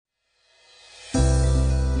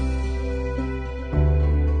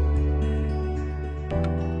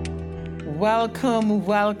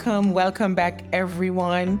Welcome back,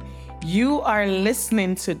 everyone. You are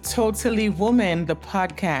listening to Totally Woman, the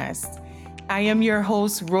podcast. I am your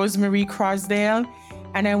host, Rosemary Crosdale,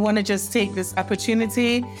 and I want to just take this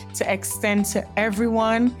opportunity to extend to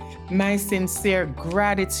everyone my sincere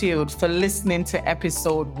gratitude for listening to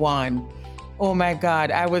episode 1. Oh my God,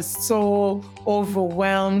 I was so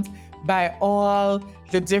overwhelmed by all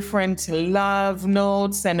the different love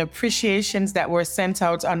notes and appreciations that were sent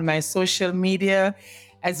out on my social media,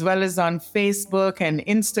 as well as on Facebook and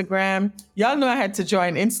Instagram. Y'all know I had to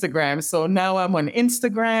join Instagram, so now I'm on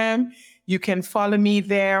Instagram. You can follow me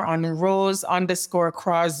there on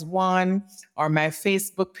Rose_Cros1 or my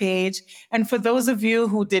Facebook page. And for those of you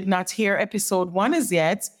who did not hear episode 1 as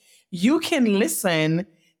yet, you can listen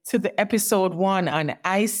to the episode 1 on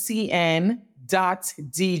ICN.DJ.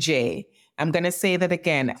 I'm going to say that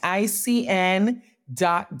again, ICN.DJ,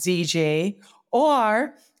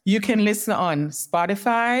 or you can listen on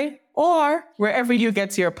Spotify or wherever you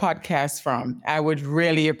get your podcast from. I would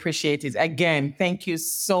really appreciate it. Again, thank you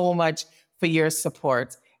so much for your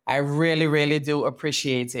support. I really, really do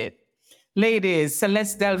appreciate it. Ladies, so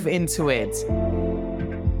let's delve into it.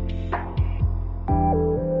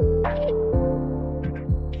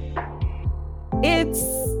 It's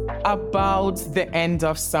about the end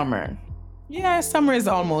of summer. Yeah, summer is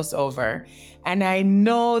almost over. And I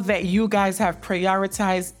know that you guys have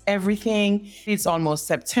prioritized everything. It's almost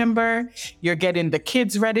September. You're getting the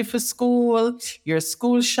kids ready for school. You're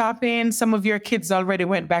school shopping. Some of your kids already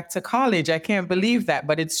went back to college. I can't believe that,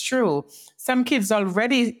 but it's true. Some kids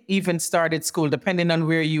already even started school, depending on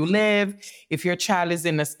where you live. If your child is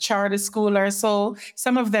in a charter school or so,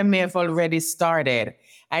 some of them may have already started.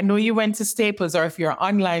 I know you went to Staples, or if you're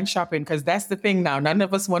online shopping, because that's the thing now. None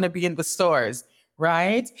of us want to be in the stores,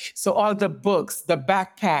 right? So all the books, the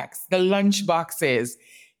backpacks, the lunch boxes,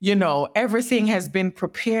 everything has been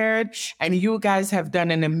prepared, and you guys have done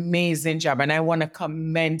an amazing job. And I want to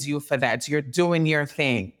commend you for that. You're doing your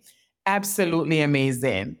thing. Absolutely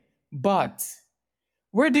amazing. But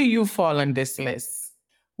where do you fall on this list?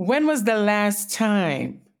 When was the last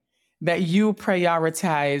time that you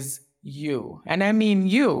prioritized you? And I mean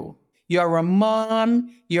you. You're a mom,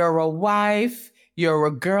 you're a wife, you're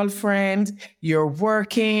a girlfriend, you're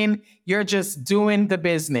working, you're just doing the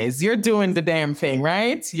business. You're doing the damn thing,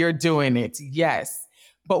 right? You're doing it, yes.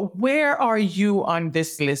 But where are you on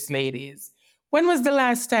this list, ladies? When was the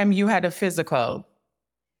last time you had a physical?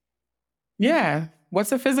 Yeah.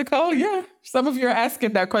 What's a physical? Yeah. Some of you are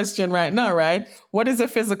asking that question right now, right? What is a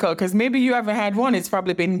physical? Because maybe you haven't had one. It's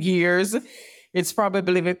probably been years. It's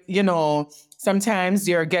probably, sometimes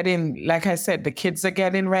you're getting, like I said, the kids are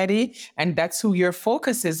getting ready, and that's who your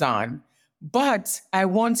focus is on. But I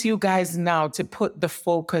want you guys now to put the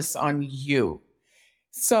focus on you.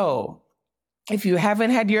 So if you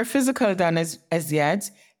haven't had your physical done as yet,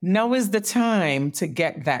 now is the time to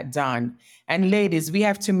get that done. And ladies, we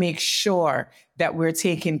have to make sure that we're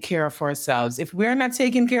taking care of ourselves. If we're not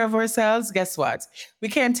taking care of ourselves, guess what? We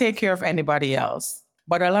can't take care of anybody else.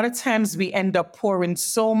 But a lot of times we end up pouring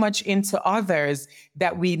so much into others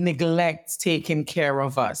that we neglect taking care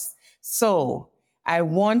of us. So I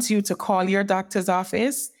want you to call your doctor's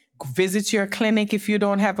office, visit your clinic if you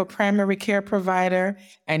don't have a primary care provider,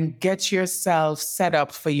 and get yourself set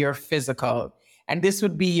up for your physical. And this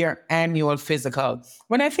would be your annual physical.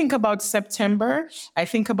 When I think about September, I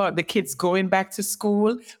think about the kids going back to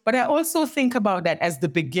school, but I also think about that as the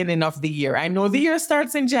beginning of the year. I know the year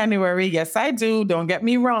starts in January. Yes, I do. Don't get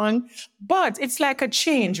me wrong. But it's like a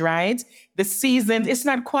change, right? The season, it's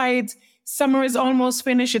not quite, summer is almost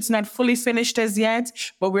finished. It's not fully finished as yet,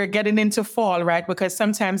 but we're getting into fall, right? Because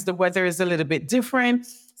sometimes the weather is a little bit different.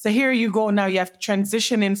 So here you go. Now you have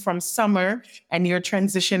transitioning from summer and you're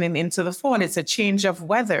transitioning into the fall. It's a change of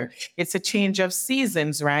weather. It's a change of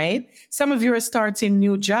seasons, right? Some of you are starting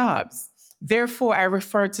new jobs. Therefore, I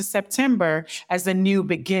refer to September as a new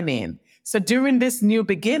beginning. So during this new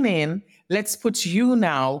beginning, let's put you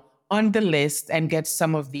now on the list and get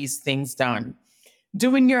some of these things done.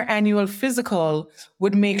 Doing your annual physical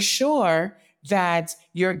would make sure that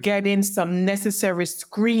you're getting some necessary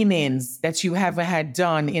screenings that you haven't had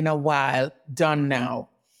done in a while, done now.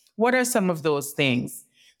 What are some of those things?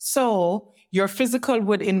 So your physical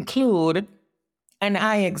would include an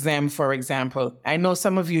eye exam, for example. I know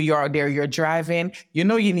some of you, you're out there, you're driving, you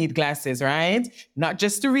need glasses, right? Not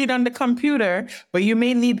just to read on the computer, but you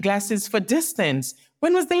may need glasses for distance.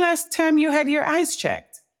 When was the last time you had your eyes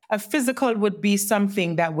checked? A physical would be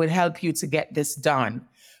something that would help you to get this done.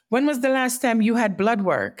 When was the last time you had blood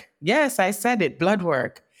work? Yes, I said it, blood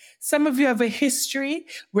work. Some of you have a history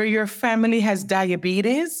where your family has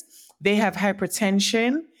diabetes. they have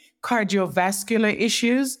hypertension, cardiovascular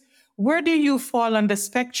issues. Where do you fall on the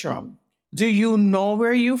spectrum? Do you know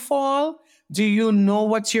where you fall? Do you know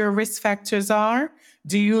what your risk factors are?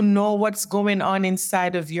 Do you know what's going on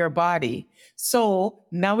inside of your body? So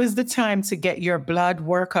now is the time to get your blood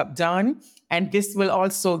workup done. And this will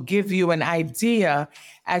also give you an idea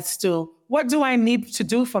as to what do I need to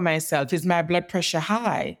do for myself? Is my blood pressure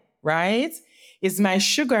high, right? Is my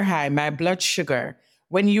sugar high, my blood sugar?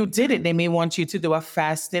 When you did it, they may want you to do a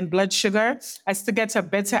fasting blood sugar as to get a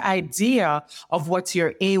better idea of what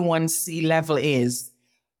your A1C level is.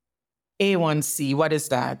 A1C, what is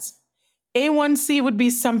that? A1C would be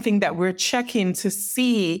something that we're checking to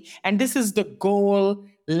see, and this is the goal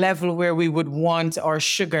level where we would want our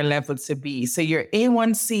sugar level to be. So your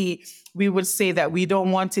A1C, we would say that we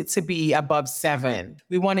don't want it to be above 7.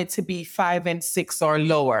 We want it to be 5 and 6 or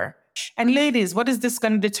lower. And ladies, what is this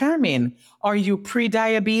going to determine? Are you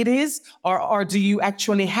pre-diabetes or do you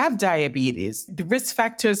actually have diabetes? The risk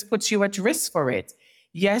factors put you at risk for it.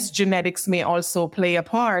 Yes, genetics may also play a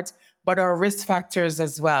part, but our risk factors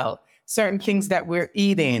as well. Certain things that we're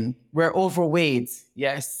eating, we're overweight.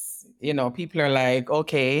 Yes, people are like,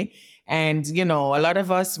 okay. And, a lot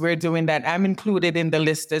of us, we're doing that. I'm included in the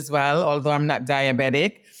list as well, although I'm not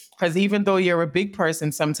diabetic. Because even though you're a big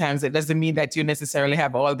person, sometimes it doesn't mean that you necessarily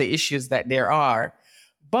have all the issues that there are.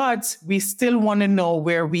 But we still want to know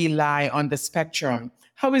where we lie on the spectrum.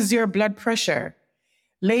 How is your blood pressure?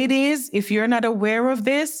 Ladies, if you're not aware of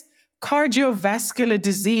this, cardiovascular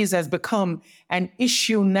disease has become an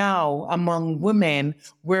issue now among women,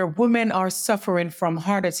 where women are suffering from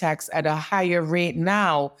heart attacks at a higher rate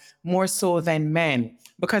now, more so than men,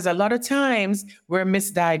 because a lot of times we're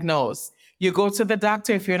misdiagnosed. You go to the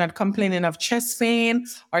doctor, if you're not complaining of chest pain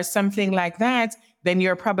or something like that, then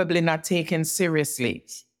you're probably not taken seriously.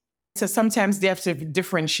 So sometimes they have to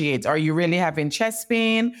differentiate. Are you really having chest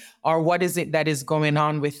pain, or what is it that is going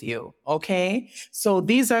on with you? Okay. So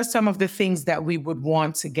these are some of the things that we would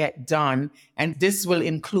want to get done. And this will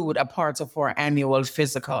include a part of our annual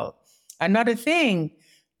physical. Another thing,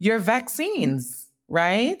 your vaccines,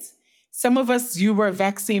 right? Some of us, you were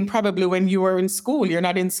vaccinated probably when you were in school. You're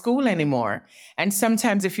not in school anymore. And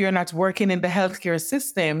sometimes if you're not working in the healthcare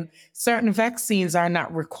system, certain vaccines are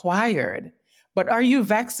not required. But are you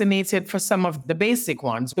vaccinated for some of the basic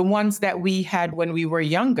ones, the ones that we had when we were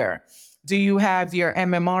younger? Do you have your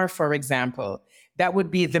MMR, for example? That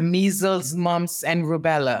would be the measles, mumps, and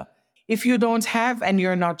rubella. If you don't have and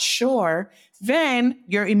you're not sure, then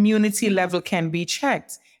your immunity level can be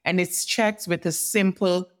checked. And it's checked with a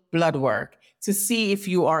simple blood work to see if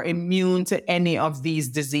you are immune to any of these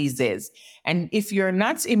diseases. And if you're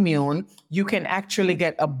not immune, you can actually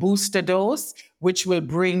get a booster dose, which will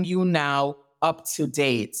bring you now up to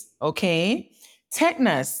date. Okay.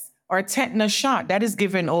 Tetanus or tetanus shot, that is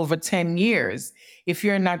given over 10 years. If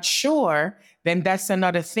you're not sure, then that's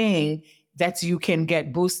another thing that you can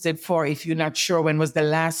get boosted for if you're not sure when was the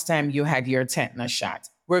last time you had your tetanus shot.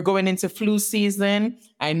 We're going into flu season.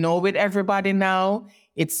 I know with everybody now,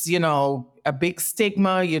 it's, a big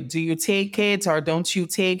stigma. Do you take it or don't you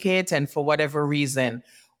take it? And for whatever reason,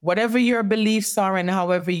 whatever your beliefs are and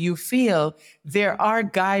however you feel, there are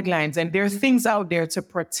guidelines and there are things out there to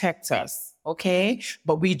protect us. Okay.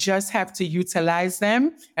 But we just have to utilize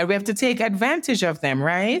them and we have to take advantage of them,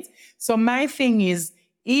 right? So my thing is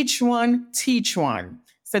each one, teach one.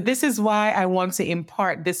 So this is why I want to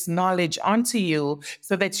impart this knowledge onto you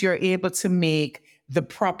so that you're able to make the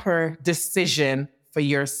proper decision for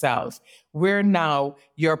yourself, where now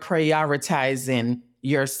you're prioritizing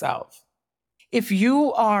yourself. If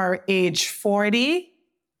you are age 40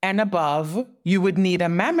 and above, you would need a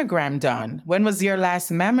mammogram done. When was your last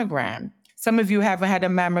mammogram? Some of you haven't had a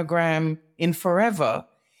mammogram in forever.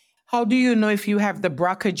 How do you know if you have the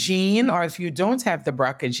BRCA gene or if you don't have the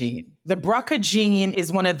BRCA gene? The BRCA gene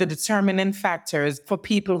is one of the determining factors for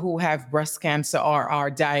people who have breast cancer or are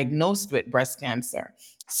diagnosed with breast cancer.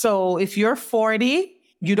 So if you're 40,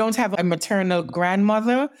 you don't have a maternal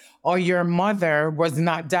grandmother or your mother was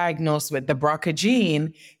not diagnosed with the BRCA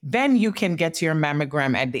gene, then you can get your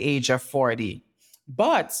mammogram at the age of 40.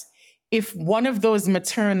 But if one of those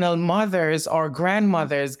maternal mothers or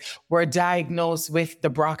grandmothers were diagnosed with the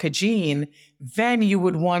BRCA gene, then you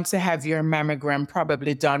would want to have your mammogram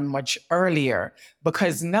probably done much earlier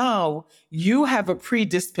because now you have a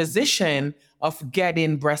predisposition of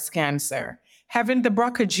getting breast cancer. Having the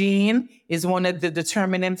BRCA gene is one of the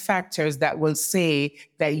determining factors that will say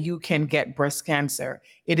that you can get breast cancer.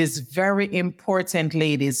 It is very important,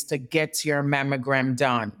 ladies, to get your mammogram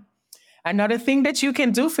done. Another thing that you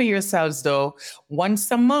can do for yourselves, though,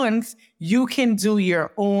 once a month, you can do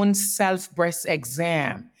your own self breast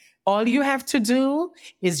exam. All you have to do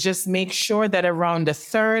is just make sure that around the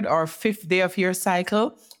third or fifth day of your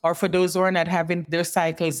cycle, or for those who are not having their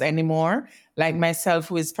cycles anymore, like myself,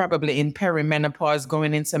 who is probably in perimenopause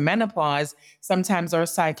going into menopause, sometimes our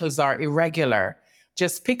cycles are irregular.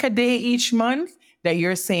 Just pick a day each month that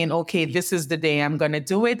you're saying, okay, this is the day I'm going to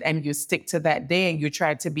do it. And you stick to that day and you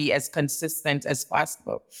try to be as consistent as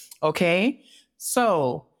possible. Okay.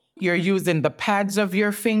 So you're using the pads of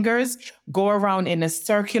your fingers, go around in a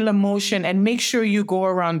circular motion and make sure you go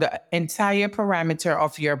around the entire perimeter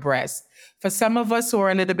of your breast. For some of us who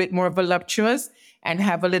are a little bit more voluptuous and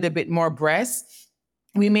have a little bit more breasts,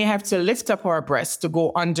 we may have to lift up our breasts to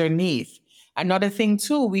go underneath. Another thing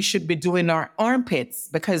too, we should be doing our armpits,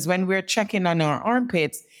 because when we're checking on our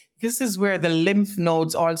armpits, this is where the lymph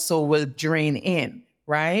nodes also will drain in,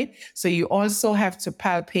 right? So you also have to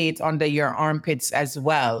palpate under your armpits as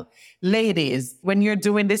well. Ladies, when you're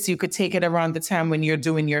doing this, you could take it around the time when you're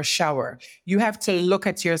doing your shower. You have to look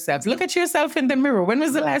at yourself. Look at yourself in the mirror. When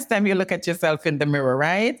was the last time you look at yourself in the mirror,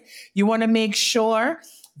 right? You want to make sure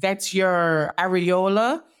that your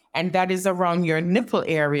areola, and that is around your nipple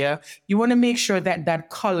area, you want to make sure that that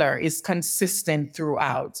color is consistent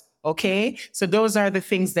throughout. Okay. So those are the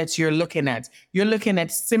things that you're looking at. You're looking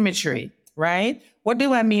at symmetry, right? What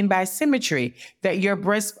do I mean by symmetry? That your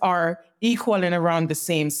breasts are equal and around the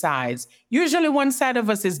same size. Usually one side of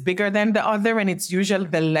us is bigger than the other, and it's usually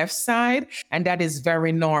the left side. And that is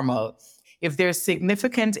very normal. If there's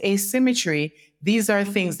significant asymmetry, these are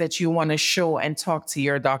things that you want to show and talk to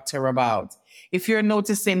your doctor about. If you're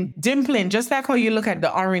noticing dimpling, just like how you look at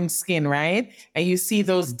the orange skin, right? And you see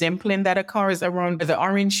those dimpling that occurs around the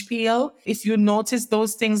orange peel. If you notice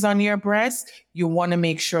those things on your breast, you want to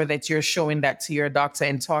make sure that you're showing that to your doctor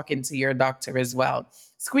and talking to your doctor as well.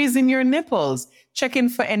 Squeezing your nipples, checking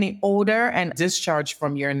for any odor and discharge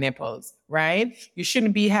from your nipples, right? You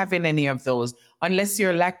shouldn't be having any of those. Unless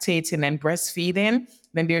you're lactating and breastfeeding,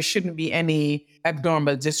 then there shouldn't be any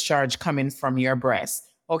abnormal discharge coming from your breast.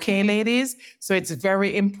 Okay, ladies? So it's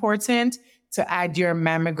very important to add your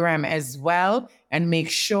mammogram as well and make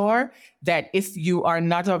sure that if you are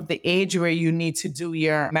not of the age where you need to do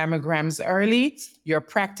your mammograms early, you're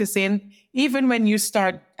practicing. Even when you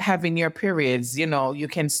start having your periods, you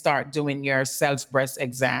can start doing your self breast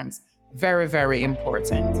exams. Very, very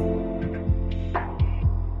important.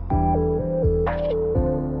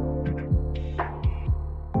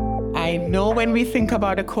 I know when we think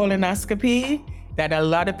about a colonoscopy, that a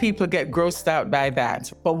lot of people get grossed out by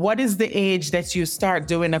that. But what is the age that you start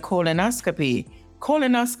doing a colonoscopy?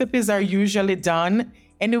 Colonoscopies are usually done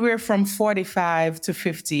anywhere from 45 to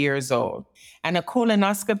 50 years old. And a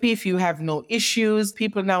colonoscopy, if you have no issues,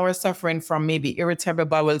 people now are suffering from maybe irritable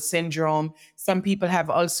bowel syndrome. Some people have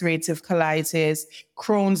ulcerative colitis,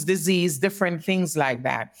 Crohn's disease, different things like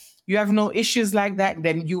that. You have no issues like that,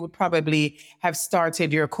 then you would probably have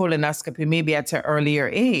started your colonoscopy maybe at an earlier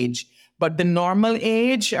age. But the normal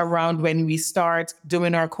age around when we start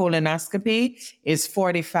doing our colonoscopy is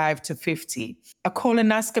 45 to 50. A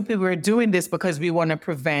colonoscopy, we're doing this because we want to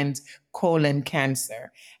prevent colon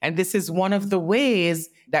cancer. And this is one of the ways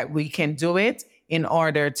that we can do it in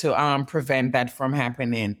order to prevent that from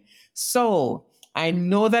happening. So I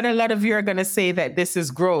know that a lot of you are going to say that this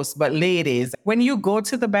is gross, but ladies, when you go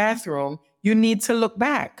to the bathroom, you need to look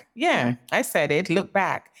back. Yeah, I said it, look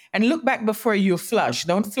back. And look back before you flush.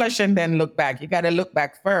 Don't flush and then look back. You got to look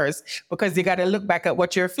back first because you got to look back at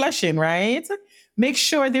what you're flushing, right? Make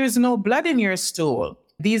sure there's no blood in your stool.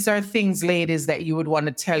 These are things, ladies, that you would want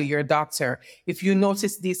to tell your doctor. If you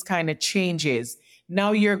notice these kind of changes,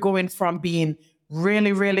 now you're going from being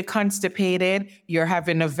really, really constipated, you're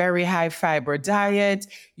having a very high fiber diet,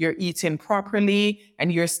 you're eating properly,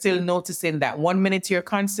 and you're still noticing that 1 minute you're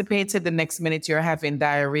constipated, the next minute you're having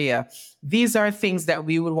diarrhea. These are things that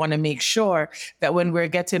we would want to make sure that when we're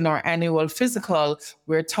getting our annual physical,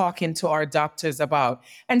 we're talking to our doctors about.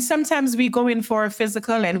 And sometimes we go in for a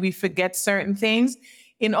physical and we forget certain things.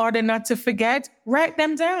 In order not to forget, write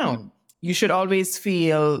them down. You should always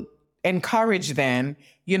feel encouraged then,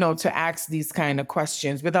 to ask these kind of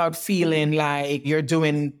questions without feeling like you're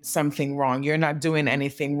doing something wrong. You're not doing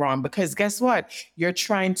anything wrong because guess what? You're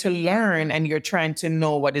trying to learn and you're trying to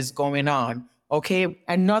know what is going on. Okay.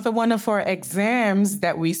 Another one of our exams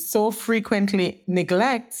that we so frequently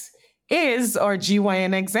neglect is our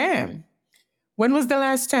GYN exam. When was the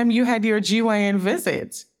last time you had your GYN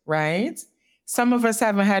visit, right? Some of us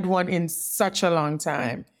haven't had one in such a long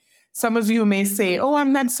time. Some of you may say, oh,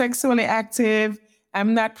 I'm not sexually active.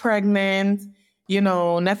 I'm not pregnant.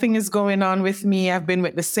 Nothing is going on with me. I've been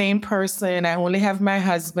with the same person. I only have my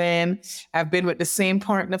husband. I've been with the same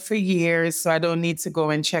partner for years, so I don't need to go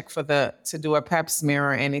and check to do a pap smear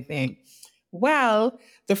or anything. Well,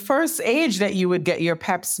 the first age that you would get your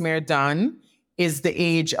pap smear done is the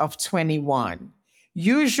age of 21.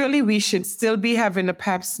 Usually, we should still be having a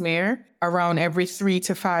pap smear around every 3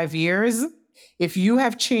 to 5 years. If you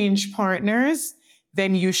have changed partners,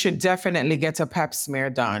 then you should definitely get a pap smear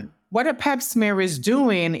done. What a pap smear is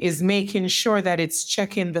doing is making sure that it's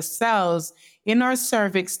checking the cells in our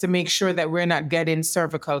cervix to make sure that we're not getting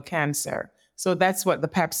cervical cancer. So that's what the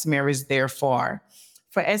pap smear is there for.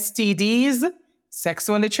 For STDs,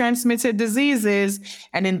 sexually transmitted diseases,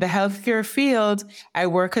 and in the healthcare field, I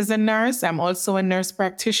work as a nurse. I'm also a nurse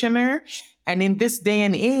practitioner. And in this day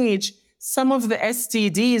and age, some of the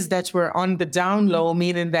STDs that were on the down low,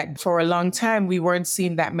 meaning that for a long time we weren't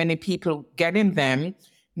seeing that many people getting them,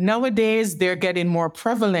 nowadays they're getting more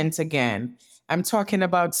prevalent again. I'm talking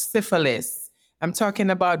about syphilis. I'm talking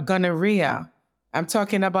about gonorrhea. I'm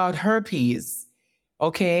talking about herpes.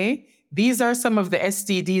 Okay? These are some of the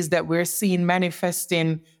STDs that we're seeing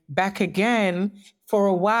manifesting back again. For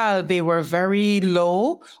a while, they were very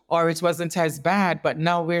low or it wasn't as bad, but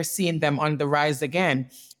now we're seeing them on the rise again.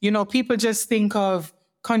 People just think of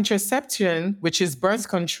contraception, which is birth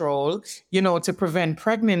control, to prevent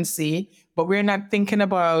pregnancy, but we're not thinking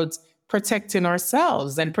about protecting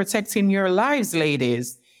ourselves and protecting your lives,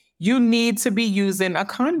 ladies. You need to be using a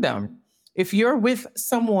condom. If you're with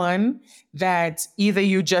someone that either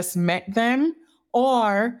you just met them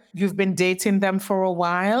or you've been dating them for a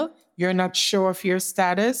while, you're not sure of your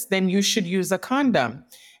status, then you should use a condom.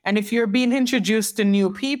 And if you're being introduced to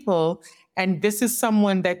new people and this is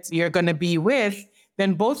someone that you're going to be with,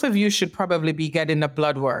 then both of you should probably be getting a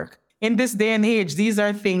blood work. In this day and age, these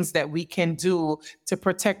are things that we can do to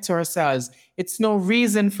protect ourselves. It's no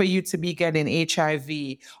reason for you to be getting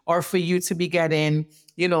HIV or for you to be getting,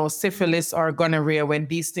 syphilis or gonorrhea when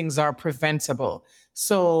these things are preventable.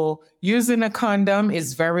 So using a condom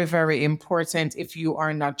is very, very important if you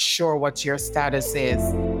are not sure what your status is.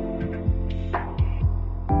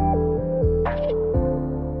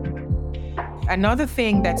 Another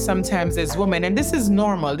thing that sometimes as women, and this is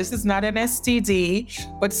normal, this is not an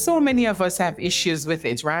STD, but so many of us have issues with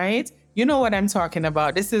it, right? You know what I'm talking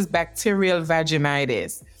about. This is bacterial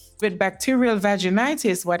vaginitis. With bacterial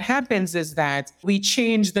vaginitis, what happens is that we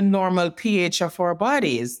change the normal pH of our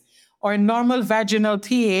bodies. Our normal vaginal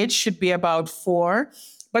pH should be about 4,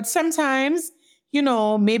 but sometimes,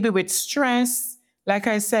 maybe with stress, like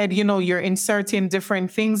I said, you're inserting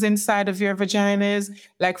different things inside of your vaginas.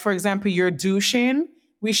 Like, for example, you're douching.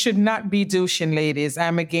 We should not be douching, ladies.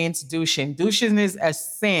 I'm against douching. Douching is a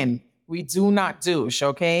sin. We do not douche,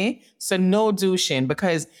 okay? So no douching,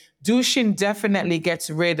 because douching definitely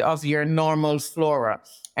gets rid of your normal flora,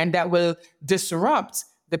 and that will disrupt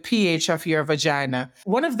the pH of your vagina.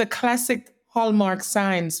 One of the classic hallmark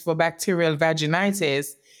signs for bacterial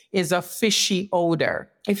vaginitis is a fishy odor.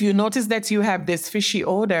 If you notice that you have this fishy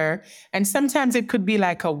odor, and sometimes it could be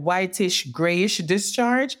like a whitish, grayish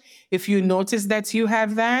discharge, if you notice that you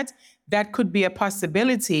have that, that could be a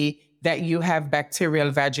possibility that you have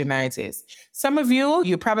bacterial vaginitis. Some of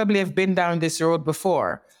you probably have been down this road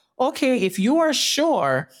before. Okay, if you are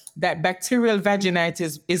sure that bacterial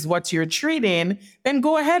vaginitis is what you're treating, then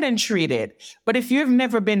go ahead and treat it. But if you've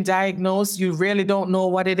never been diagnosed, you really don't know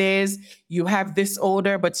what it is, you have this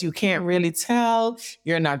odor, but you can't really tell,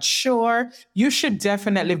 you're not sure, you should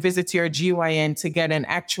definitely visit your GYN to get an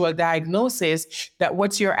actual diagnosis that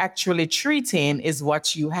what you're actually treating is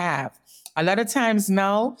what you have. A lot of times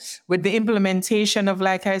now, with the implementation of,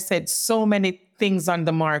 like I said, so many things on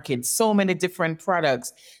the market, so many different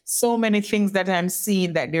products, so many things that I'm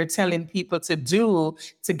seeing that they're telling people to do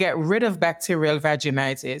to get rid of bacterial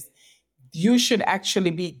vaginitis, you should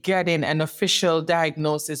actually be getting an official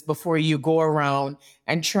diagnosis before you go around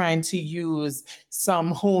and trying to use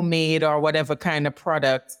some homemade or whatever kind of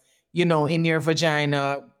product, in your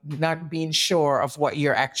vagina, not being sure of what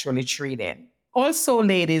you're actually treating. Also,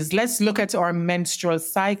 ladies, let's look at our menstrual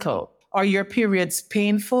cycle. Are your periods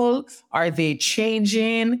painful? Are they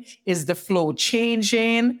changing? Is the flow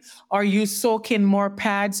changing? Are you soaking more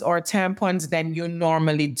pads or tampons than you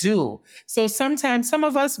normally do? So sometimes, some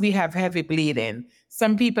of us, we have heavy bleeding.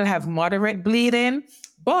 Some people have moderate bleeding.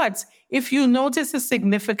 But if you notice a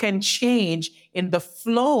significant change in the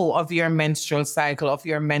flow of your menstrual cycle, of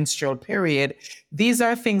your menstrual period, these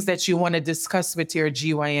are things that you want to discuss with your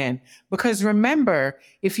GYN. Because remember,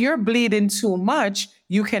 if you're bleeding too much,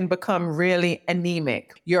 you can become really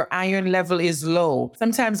anemic. Your iron level is low.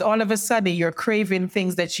 Sometimes all of a sudden you're craving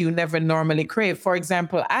things that you never normally crave. For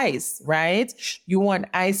example, ice, right? You want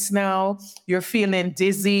ice now, you're feeling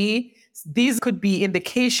dizzy. These could be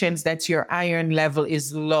indications that your iron level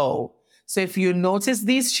is low. So if you notice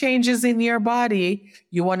these changes in your body,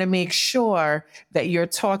 you want to make sure that you're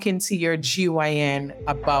talking to your GYN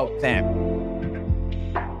about them.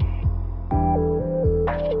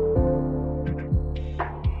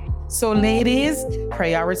 So ladies,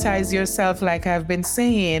 prioritize yourself like I've been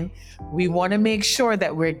saying. We want to make sure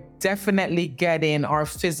that we're definitely getting our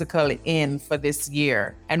physical in for this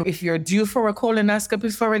year. And if you're due for a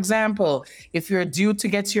colonoscopy, for example, if you're due to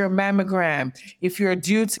get your mammogram, if you're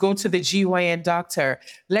due to go to the GYN doctor,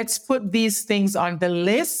 let's put these things on the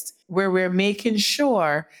list where we're making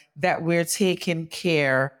sure that we're taking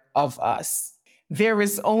care of us. There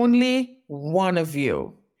is only one of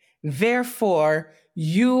you. Therefore,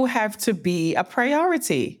 you have to be a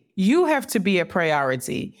priority. You have to be a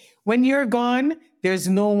priority. When you're gone, there's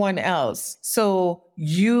no one else. So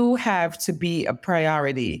you have to be a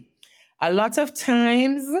priority. A lot of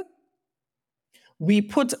times we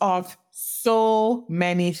put off so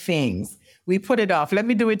many things. We put it off. Let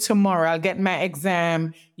me do it tomorrow. I'll get my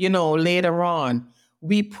exam, later on.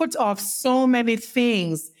 We put off so many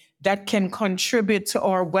things that can contribute to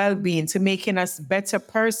our well-being, to making us better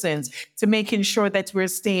persons, to making sure that we're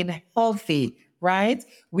staying healthy, right?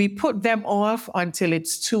 We put them off until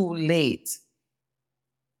it's too late.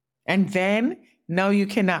 And then now you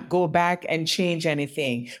cannot go back and change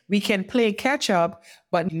anything. We can play catch up,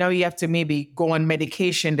 but now you have to maybe go on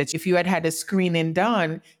medication that if you had a screening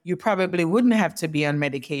done, you probably wouldn't have to be on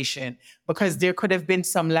medication because there could have been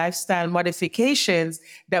some lifestyle modifications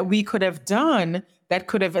that we could have done that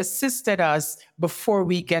could have assisted us before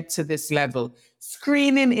we get to this level.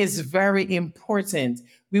 Screening is very important.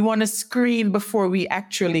 We want to screen before we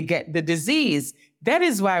actually get the disease. That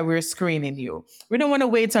is why we're screening you. We don't want to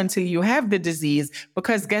wait until you have the disease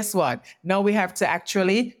because guess what? Now we have to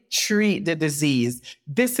actually treat the disease.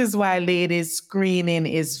 This is why, ladies, screening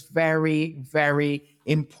is very, very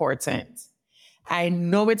important. I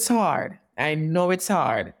know it's hard. I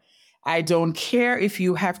don't care if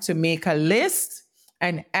you have to make a list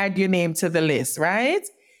and add your name to the list, right?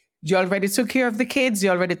 You already took care of the kids. You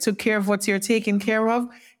already took care of what you're taking care of.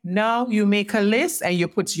 Now you make a list and you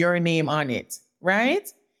put your name on it,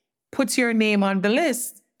 right? Put your name on the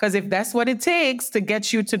list. Because if that's what it takes to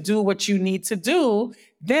get you to do what you need to do,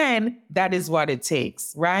 then that is what it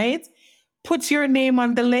takes, right? Put your name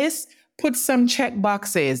on the list. Put some check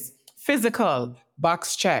boxes. Physical,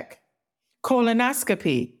 box check.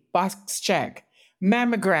 Colonoscopy, box check.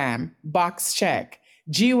 Mammogram, box check.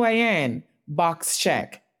 GYN, box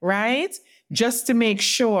check, right? Just to make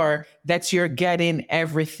sure that you're getting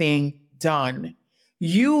everything done.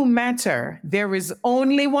 You matter. There is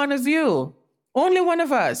only one of you. Only one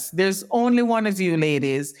of us. There's only one of you,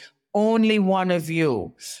 ladies. Only one of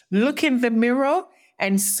you. Look in the mirror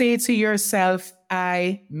and say to yourself,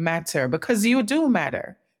 I matter, because you do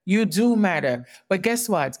matter. You do matter. But guess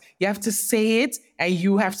what? You have to say it and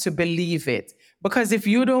you have to believe it. Because if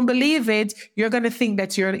you don't believe it, you're going to think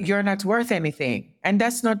that you're not worth anything. And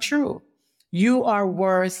that's not true. You are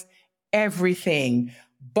worth everything,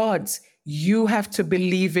 but you have to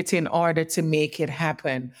believe it in order to make it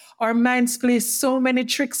happen. Our minds play so many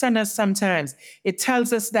tricks on us sometimes. It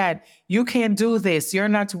tells us that you can't do this. You're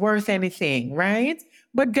not worth anything, right?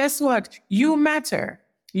 But guess what? You matter.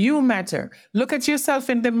 You matter. Look at yourself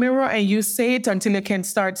in the mirror and you say it until you can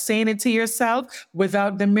start saying it to yourself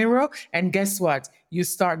without the mirror. And guess what? You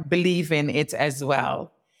start believing it as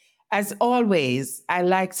well. As always, I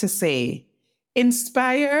like to say,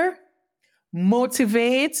 inspire,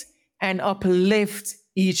 motivate, and uplift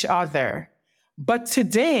each other. But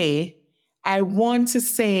today, I want to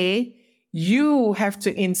say you have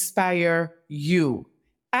to inspire you.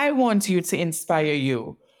 I want you to inspire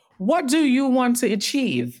you. What do you want to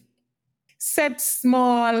achieve? Set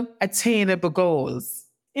small, attainable goals.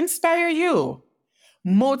 Inspire you.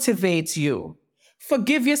 Motivate you.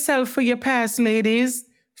 Forgive yourself for your past, ladies.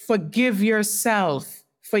 Forgive yourself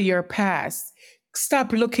for your past.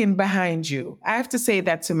 Stop looking behind you. I have to say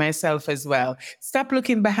that to myself as well. Stop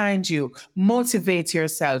looking behind you. Motivate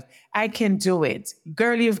yourself. I can do it.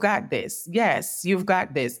 Girl, you've got this. Yes, you've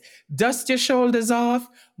got this. Dust your shoulders off.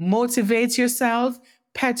 Motivate yourself.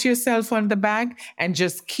 Pat yourself on the back and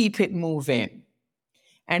just keep it moving.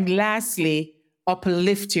 And lastly,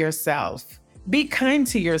 uplift yourself. Be kind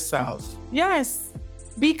to yourself. Yes,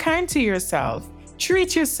 be kind to yourself.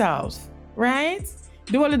 Treat yourself, right?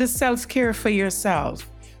 Do all of the self-care for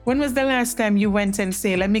yourself. When was the last time you went and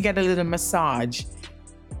say, let me get a little massage?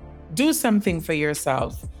 Do something for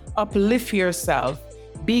yourself. Uplift yourself.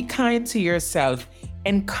 Be kind to yourself.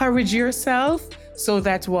 Encourage yourself so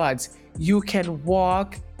that what? You can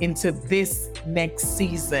walk into this next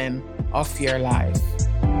season of your life.